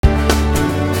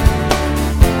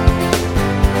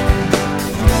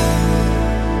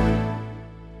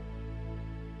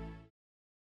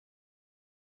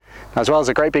as well as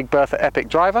a Great Big Bertha Epic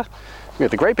driver. We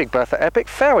have the Great Big Bertha Epic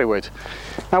fairway wood.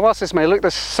 Now whilst this may look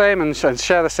the same and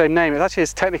share the same name, it actually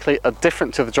is technically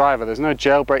different to the driver. There's no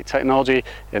jailbreak technology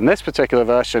in this particular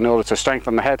version in order to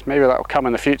strengthen the head. Maybe that will come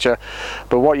in the future,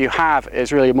 but what you have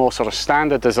is really a more sort of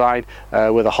standard design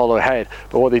with a hollow head.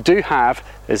 But what they do have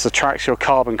is the Traxio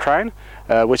carbon crown,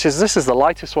 this is the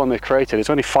lightest one they've created. It's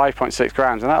only 5.6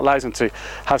 grams, and that allows them to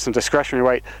have some discretionary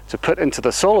weight to put into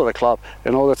the sole of the club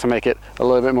in order to make it a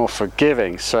little bit more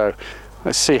forgiving. So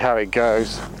let's see how it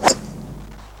goes.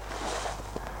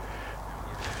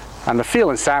 And the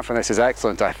feel and sound from this is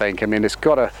excellent, I think. I mean, it's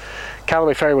got a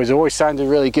Callaway fairways always sounded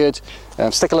really good.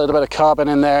 Stick a little bit of carbon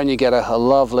in there and you get a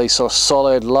lovely sort of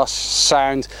solid, lush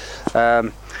sound.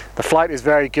 The flight is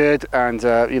very good, and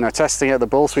you know, testing it, the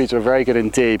ball speeds are very good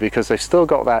indeed, because they've still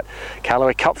got that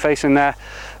Callaway cup face in there,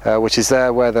 which is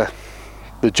there where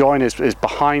the join is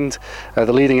behind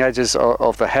the leading edges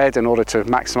of the head in order to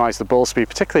maximize the ball speed,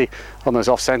 particularly on those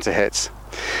off-center hits.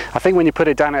 I think when you put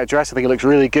it down at address, I think it looks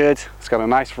really good. It's got a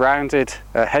nice rounded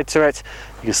head to it.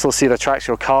 You can still see the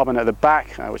Traxio carbon at the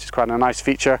back, which is quite a nice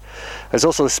feature. There's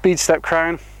also the Speed Step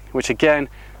crown, which again,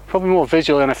 probably more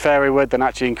visual in a fairway wood than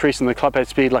actually increasing the club head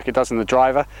speed like it does in the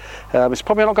driver. It's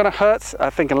probably not going to hurt, I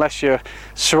think, unless you're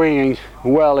swinging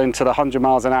well into the 100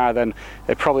 miles an hour, then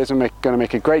it probably isn't going to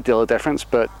make a great deal of difference,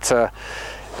 but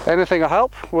anything will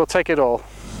help, we'll take it all.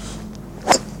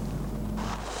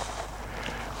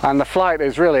 And the flight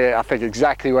is really, I think,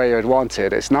 exactly where you'd want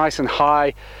it. It's nice and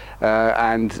high,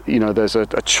 and you know, there's a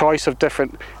choice of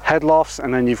different head lofts,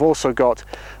 and then you've also got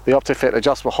the Optifit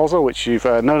adjustable hosel, which you've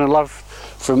known and loved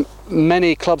from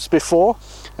many clubs before.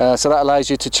 So that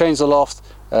allows you to change the loft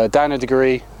down a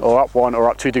degree, or up 1 or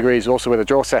up 2 degrees, also with a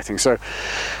draw setting. So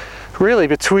really,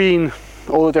 between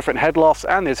all the different head lofts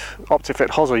and this Optifit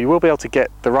hosel, you will be able to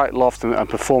get the right loft and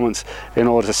performance in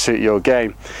order to suit your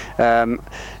game.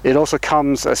 It also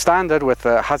comes standard with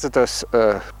a Hazardous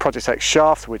Project X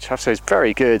shaft, which I have to say is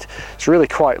very good. It's really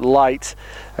quite light.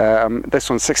 This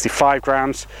one's 65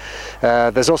 grams.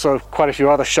 There's also quite a few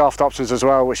other shaft options as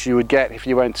well, which you would get if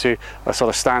you went to a sort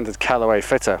of standard Callaway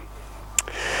fitter.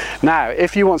 Now,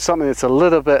 if you want something that's a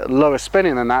little bit lower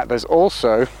spinning than that, there's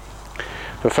also,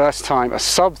 for the first time, a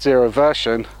sub-zero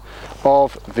version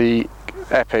of the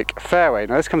Epic fairway.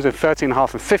 Now this comes in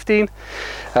 13.5 and 15.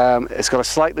 It's got a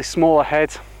slightly smaller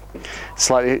head,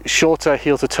 slightly shorter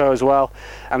heel to toe as well,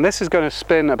 and this is going to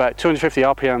spin about 250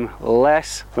 RPM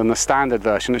less than the standard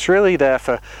version. It's really there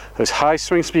for those high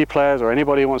swing speed players or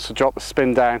anybody who wants to drop the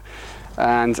spin down,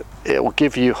 and it will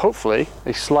give you hopefully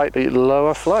a slightly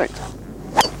lower flight.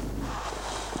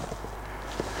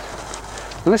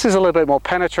 And this is a little bit more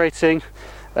penetrating.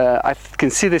 I can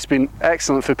see this being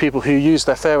excellent for people who use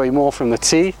their fairway more from the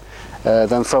tee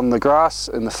than from the grass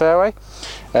in the fairway,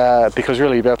 because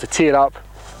really you'll be able to tee it up,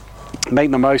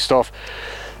 make the most of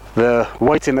the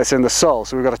weighting that's in the sole.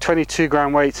 So we've got a 22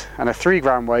 gram weight and a 3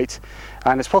 gram weight,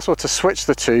 and it's possible to switch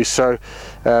the two. So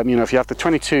you know, if you have the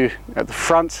 22 at the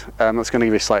front, that's going to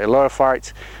give you a slightly lower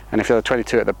flight, and if you have the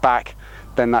 22 at the back,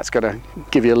 then that's going to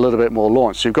give you a little bit more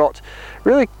launch. So you've got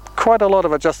really quite a lot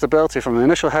of adjustability from the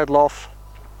initial head loft,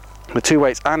 the 2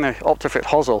 weights and the Optifit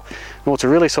hosel in order to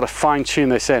really sort of fine tune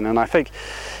this in. And I think,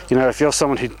 you know, if you're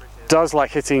someone who does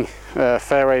like hitting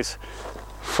fairways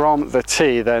from the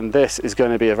tee, then this is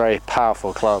going to be a very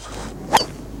powerful club.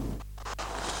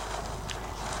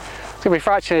 It's going to be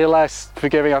fractionally less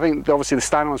forgiving. I think obviously the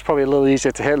standard one's probably a little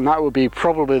easier to hit, and that would be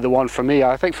probably the one for me.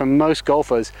 I think for most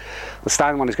golfers, the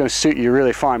standard one is going to suit you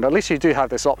really fine, but at least you do have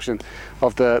this option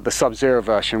of the Sub-Zero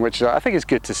version, which I think is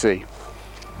good to see.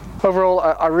 Overall,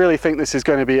 I really think this is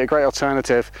going to be a great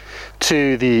alternative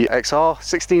to the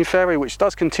XR16 fairway, which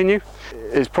does continue.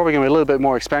 It's probably going to be a little bit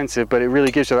more expensive, but it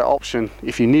really gives you that option,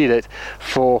 if you need it,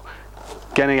 for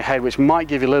getting a head which might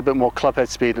give you a little bit more club head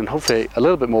speed and hopefully a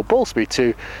little bit more ball speed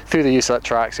too, through the use of that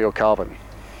Traxio carbon.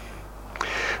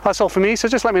 That's all for me, so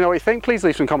just let me know what you think. Please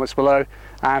leave some comments below,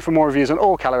 and for more reviews on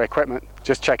all Callaway equipment,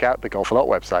 just check out the Golf A Lot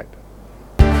website.